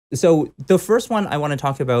So the first one I want to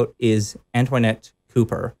talk about is Antoinette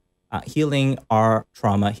Cooper, Healing Our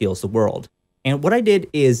Trauma Heals the World. And what I did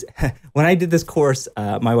is, when I did this course,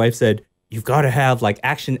 my wife said, you've got to have like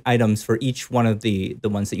action items for each one of the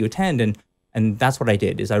ones that you attend. And that's what I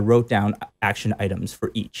did, is I wrote down action items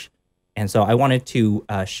for each. And so I wanted to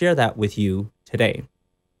share that with you today.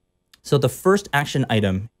 So the first action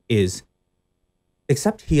item is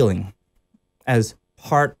accept healing as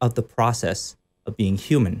part of the process of being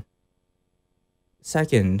human.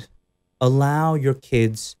 Second, allow your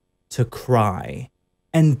kids to cry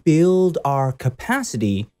and build our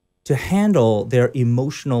capacity to handle their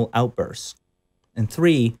emotional outbursts. And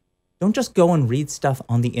three, don't just go and read stuff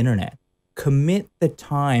on the internet. Commit the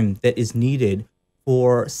time that is needed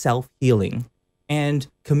for self-healing and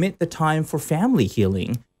commit the time for family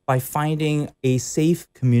healing by finding a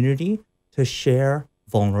safe community to share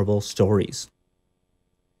vulnerable stories.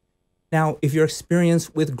 Now, if your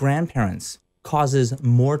experience with grandparents causes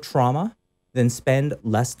more trauma, then spend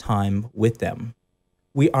less time with them.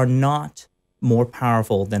 We are not more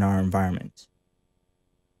powerful than our environment.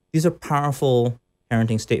 These are powerful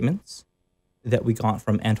parenting statements that we got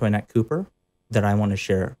from Antoinette Cooper that I want to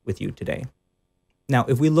share with you today. Now,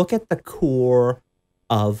 if we look at the core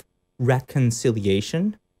of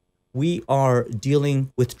reconciliation, we are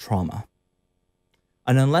dealing with trauma.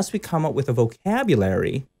 And unless we come up with a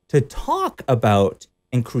vocabulary to talk about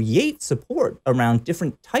and create support around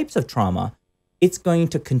different types of trauma, it's going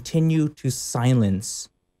to continue to silence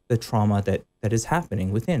the trauma that is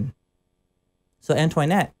happening within. So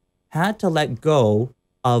Antoinette had to let go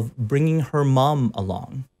of bringing her mom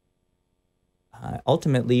along.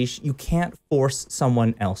 Ultimately, you can't force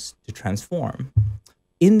someone else to transform.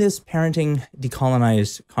 In this Parenting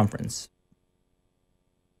Decolonized Conference,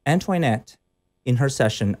 Antoinette, in her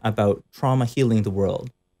session about trauma healing the world,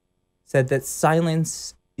 said that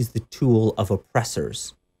silence is the tool of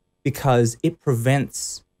oppressors because it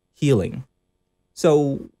prevents healing.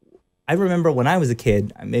 So I remember when I was a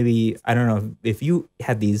kid, maybe, I don't know if you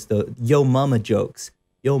had these, the yo mama jokes,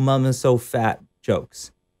 yo mama's so fat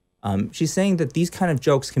jokes. She's saying that these kind of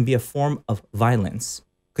jokes can be a form of violence,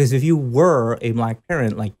 because if you were a Black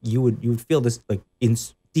parent, like you would feel this like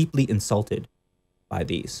deeply insulted by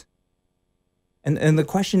these. And the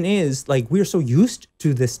question is, like, we're so used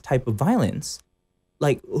to this type of violence.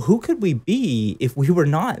 Like, who could we be if we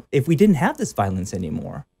didn't have this violence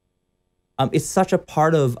anymore? It's such a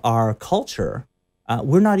part of our culture.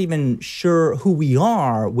 We're not even sure who we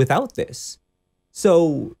are without this.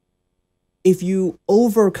 So if you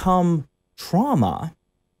overcome trauma,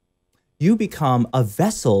 you become a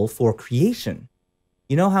vessel for creation.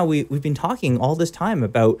 You know how we've been talking all this time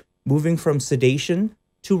about moving from sedation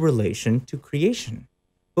to relation to creation.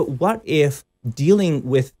 But what if dealing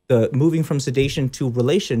with the moving from sedation to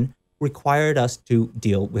relation required us to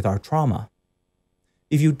deal with our trauma?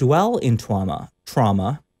 If you dwell in trauma,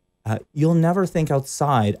 you'll never think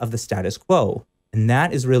outside of the status quo. And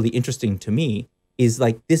that is really interesting to me, is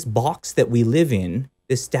like this box that we live in,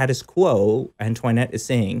 this status quo, Antoinette is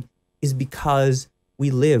saying, is because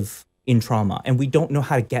we live in trauma and we don't know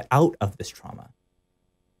how to get out of this trauma.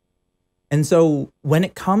 And so when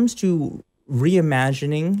it comes to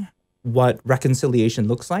reimagining what reconciliation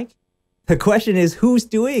looks like, the question is, who's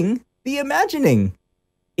doing the imagining?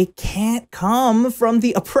 It can't come from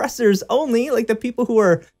the oppressors only, like the people who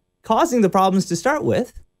are causing the problems to start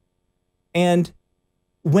with. And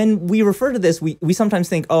when we refer to this, we sometimes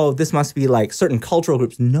think, oh, this must be like certain cultural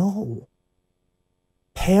groups. No.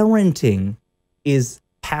 Parenting is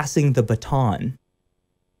passing the baton.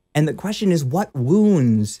 And the question is, what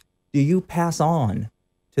wounds do you pass on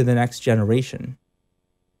to the next generation?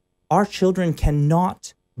 Our children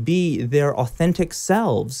cannot be their authentic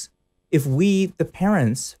selves if we, the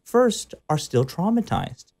parents, first are still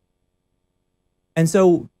traumatized. And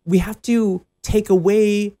so we have to take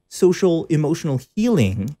away social emotional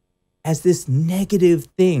healing as this negative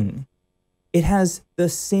thing. It has the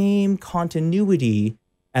same continuity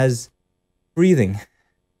as breathing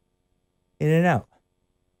in and out.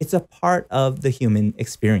 It's a part of the human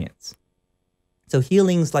experience. So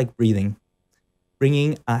healing's like breathing,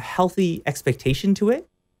 bringing a healthy expectation to it.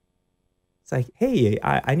 It's like, hey,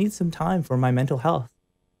 I need some time for my mental health.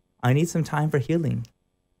 I need some time for healing.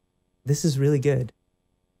 This is really good.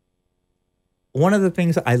 One of the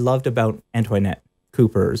things I loved about Antoinette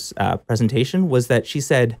Cooper's presentation was that she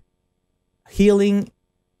said, healing,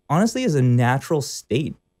 honestly, is a natural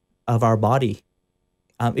state of our body.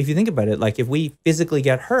 If you think about it, like if we physically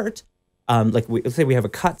get hurt, let's say we have a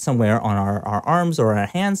cut somewhere on our arms or our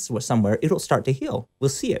hands or somewhere, it'll start to heal. We'll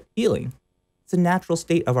see it healing. It's a natural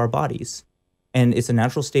state of our bodies. And it's a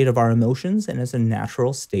natural state of our emotions, and it's a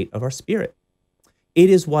natural state of our spirit. It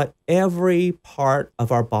is what every part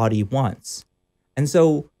of our body wants. And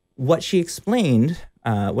so what she explained,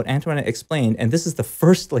 what Antoinette explained, and this is the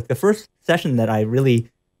first session that I really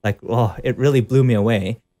it really blew me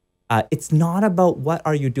away. It's not about what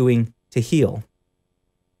are you doing to heal.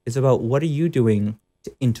 It's about what are you doing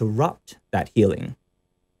to interrupt that healing.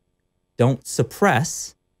 Don't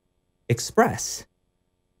suppress, express.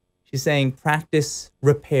 She's saying practice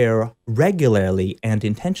repair regularly and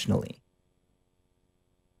intentionally.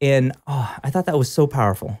 And I thought that was so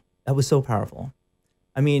powerful. That was so powerful.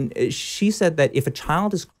 I mean, she said that if a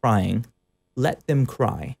child is crying, let them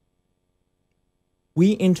cry.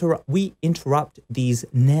 We interrupt these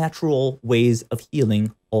natural ways of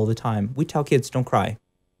healing all the time. We tell kids, don't cry.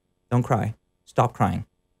 Don't cry. Stop crying.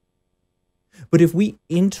 But if we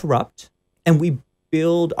interrupt and we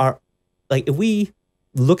build if we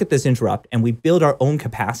look at this interrupt and we build our own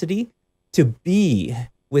capacity to be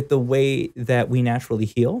with the way that we naturally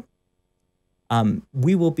heal,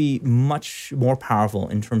 we will be much more powerful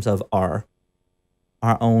in terms of our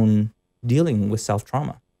own dealing with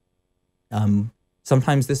self-trauma.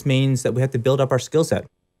 Sometimes this means that we have to build up our skill set.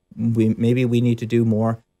 Maybe we need to do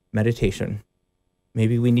more meditation.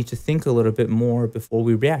 Maybe we need to think a little bit more before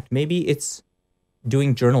we react. Maybe it's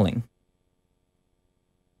doing journaling.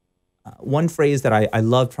 One phrase that I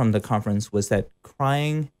loved from the conference was that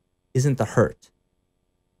crying isn't the hurt.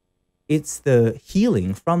 It's the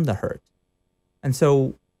healing from the hurt. And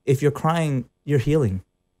so if you're crying, you're healing.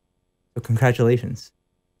 So congratulations.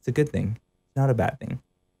 It's a good thing. It's not a bad thing.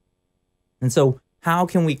 And so how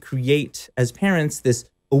can we create, as parents, this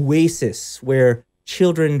oasis where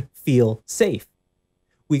children feel safe?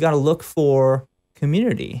 We got to look for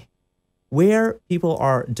community where people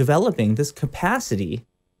are developing this capacity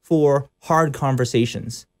for hard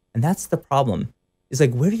conversations. And that's the problem. It's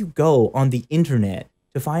like, where do you go on the internet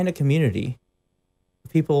to find a community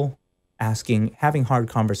of people having hard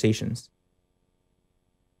conversations?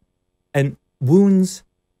 And wounds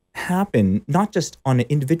happen not just on an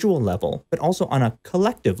individual level, but also on a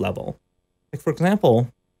collective level. Like, for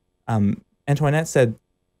example, Antoinette said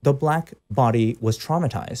the Black body was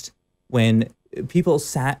traumatized when people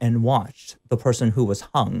sat and watched the person who was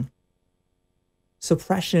hung.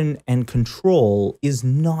 Suppression and control is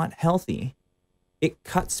not healthy. It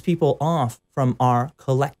cuts people off from our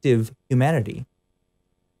collective humanity.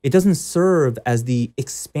 It doesn't serve as the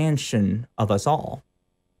expansion of us all.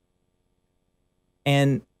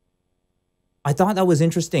 And I thought that was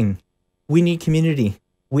interesting. We need community.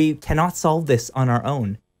 We cannot solve this on our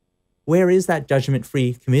own. Where is that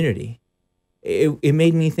judgment-free community? It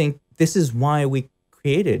made me think this is why we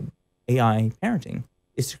created AI parenting,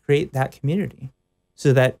 is to create that community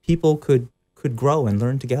so that people could grow and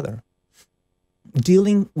learn together.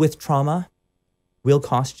 Dealing with trauma will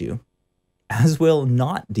cost you, as will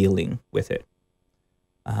not dealing with it.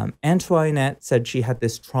 Antoinette said she had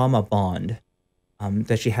this trauma bond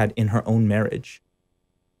that she had in her own marriage.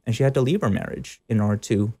 And she had to leave her marriage in order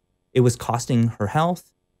to, it was costing her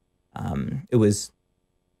health. It was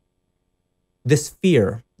this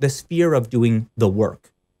fear of doing the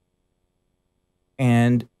work.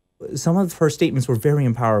 And some of her statements were very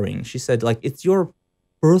empowering. She said, like, it's your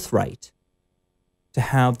birthright to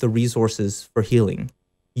have the resources for healing.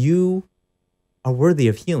 You are worthy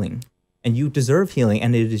of healing, and you deserve healing,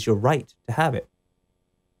 and it is your right to have it.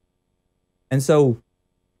 And so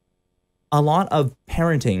a lot of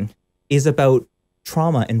parenting is about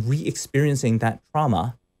trauma and re-experiencing that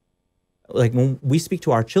trauma. Like, when we speak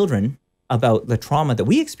to our children about the trauma that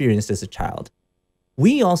we experienced as a child,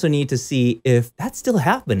 we also need to see if that's still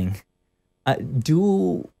happening.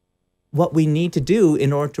 Do what we need to do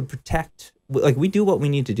in order to protect, we do what we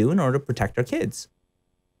need to do in order to protect our kids.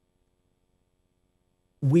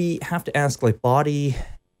 We have to ask, body,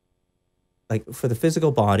 for the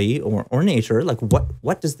physical body or nature,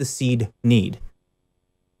 what does the seed need?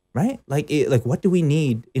 Right? What do we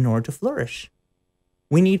need in order to flourish?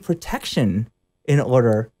 We need protection in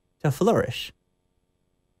order to flourish.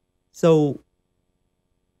 So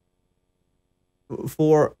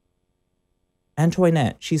for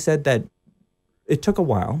Antoinette, she said that it took a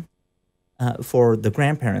while for the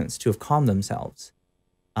grandparents to have calmed themselves.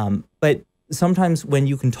 But sometimes when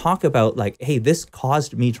you can talk about hey, this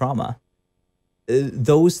caused me trauma,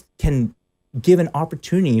 those can give an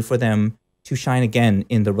opportunity for them to shine again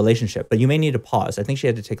in the relationship. But you may need to pause. I think she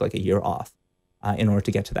had to take a year off in order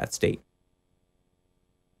to get to that state.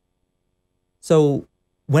 So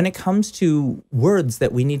when it comes to words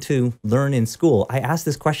that we need to learn in school, I asked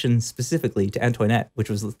this question specifically to Antoinette, which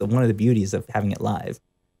was one of the beauties of having it live.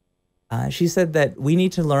 She said that we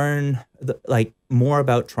need to learn more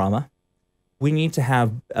about trauma. We need to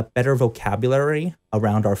have a better vocabulary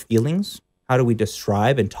around our feelings. How do we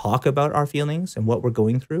describe and talk about our feelings and what we're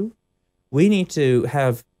going through? We need to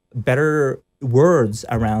have better words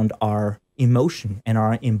around our emotion and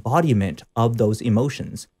our embodiment of those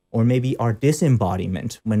emotions, or maybe our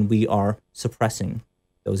disembodiment when we are suppressing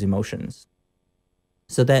those emotions,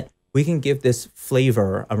 so that we can give this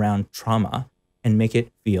flavor around trauma and make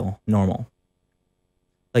it feel normal.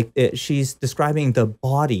 She's describing the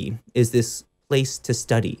body is this place to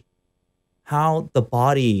study, how the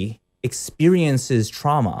body experiences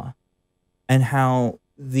trauma and how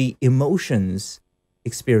the emotions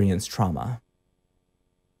experience trauma.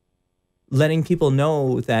 Letting people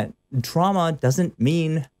know that trauma doesn't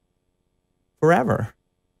mean forever.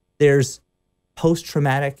 There's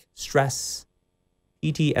post-traumatic stress,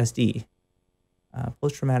 PTSD,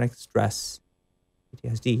 post-traumatic stress,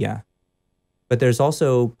 PTSD, yeah. But there's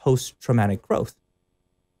also post-traumatic growth.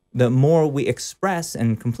 The more we express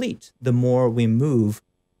and complete, the more we move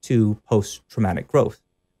to post-traumatic growth.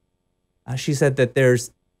 She said that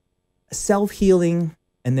there's self-healing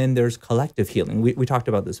and then there's collective healing. We talked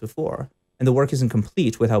about this before, and the work isn't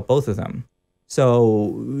complete without both of them.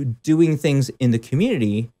 So doing things in the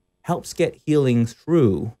community helps get healing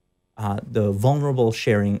through the vulnerable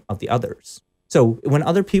sharing of the others. So when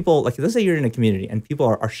other people, let's say you're in a community and people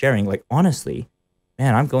are sharing, honestly,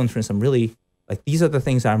 man, I'm going through some really, these are the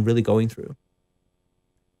things that I'm really going through.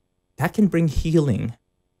 That can bring healing,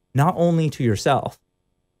 not only to yourself,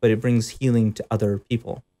 but it brings healing to other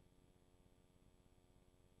people.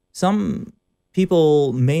 Some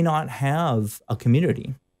people may not have a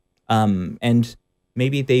community, and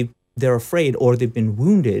maybe they're afraid or they've been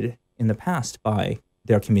wounded in the past by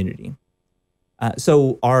their community.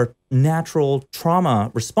 So our natural trauma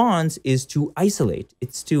response is to isolate.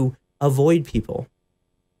 It's to avoid people.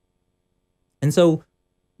 And so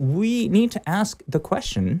we need to ask the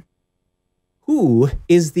question, who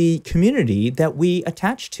is the community that we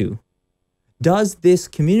attach to? Does this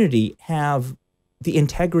community have the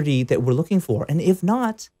integrity that we're looking for? And if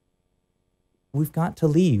not, we've got to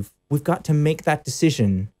leave. We've got to make that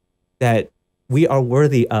decision that we are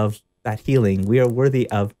worthy of that healing. We are worthy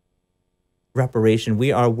of reparation.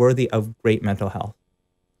 We are worthy of great mental health.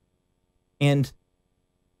 And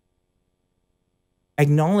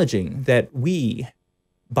acknowledging that we,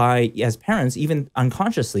 as parents, even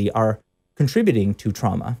unconsciously, are contributing to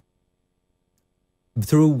trauma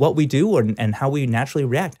through what we do and how we naturally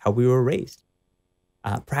react, how we were raised.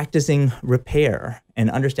 Practicing repair and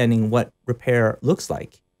understanding what repair looks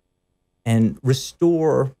like, and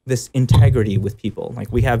restore this integrity with people.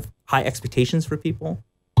 We have high expectations for people.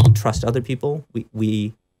 We trust other people.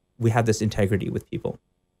 We have this integrity with people.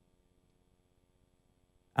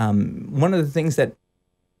 One of the things that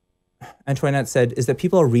Antoinette said is that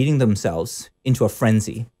people are reading themselves into a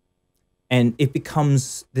frenzy, and it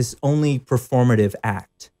becomes this only performative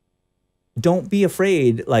act. Don't be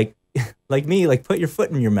afraid, like me, put your foot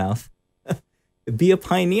in your mouth. Be a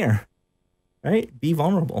pioneer, right? Be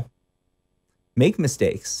vulnerable. Make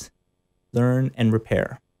mistakes. Learn and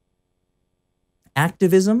repair.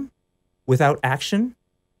 Activism without action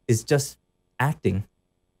is just acting.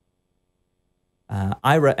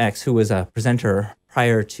 Ira X, who was a presenter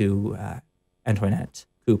prior to Antoinette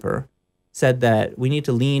Cooper, said that we need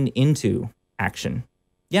to lean into action.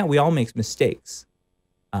 Yeah, we all make mistakes.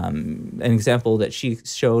 An example that she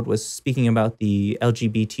showed was speaking about the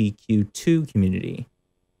LGBTQ2 community.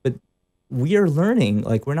 But we are learning,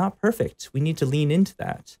 we're not perfect. We need to lean into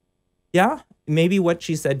that. Yeah, maybe what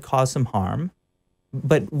she said caused some harm,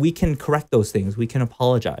 but we can correct those things. We can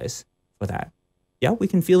apologize for that. Yeah, we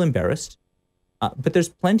can feel embarrassed. But there's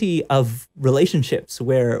plenty of relationships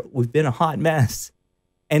where we've been a hot mess.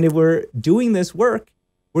 And if we're doing this work,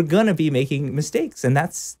 we're going to be making mistakes. And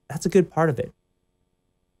that's a good part of it.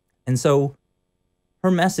 And so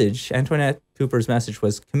her message, Antoinette Cooper's message,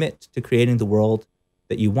 was commit to creating the world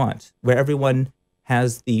that you want, where everyone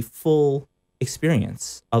has the full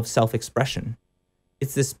experience of self-expression.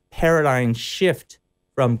 It's this paradigm shift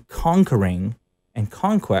from conquering and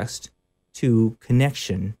conquest to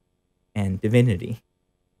connection and divinity.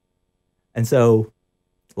 And so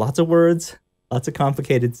lots of words, lots of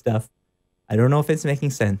complicated stuff. I don't know if it's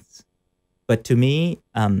making sense, but to me,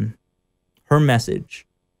 her message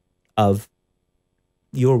of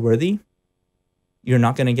you're worthy, you're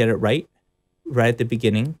not going to get it right at the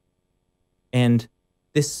beginning. And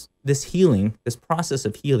this healing, this process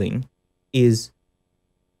of healing is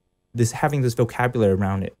this having this vocabulary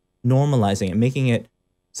around it, normalizing it, making it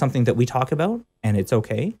something that we talk about and it's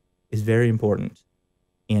okay, is very important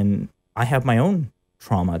in I have my own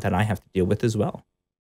trauma that I have to deal with as well.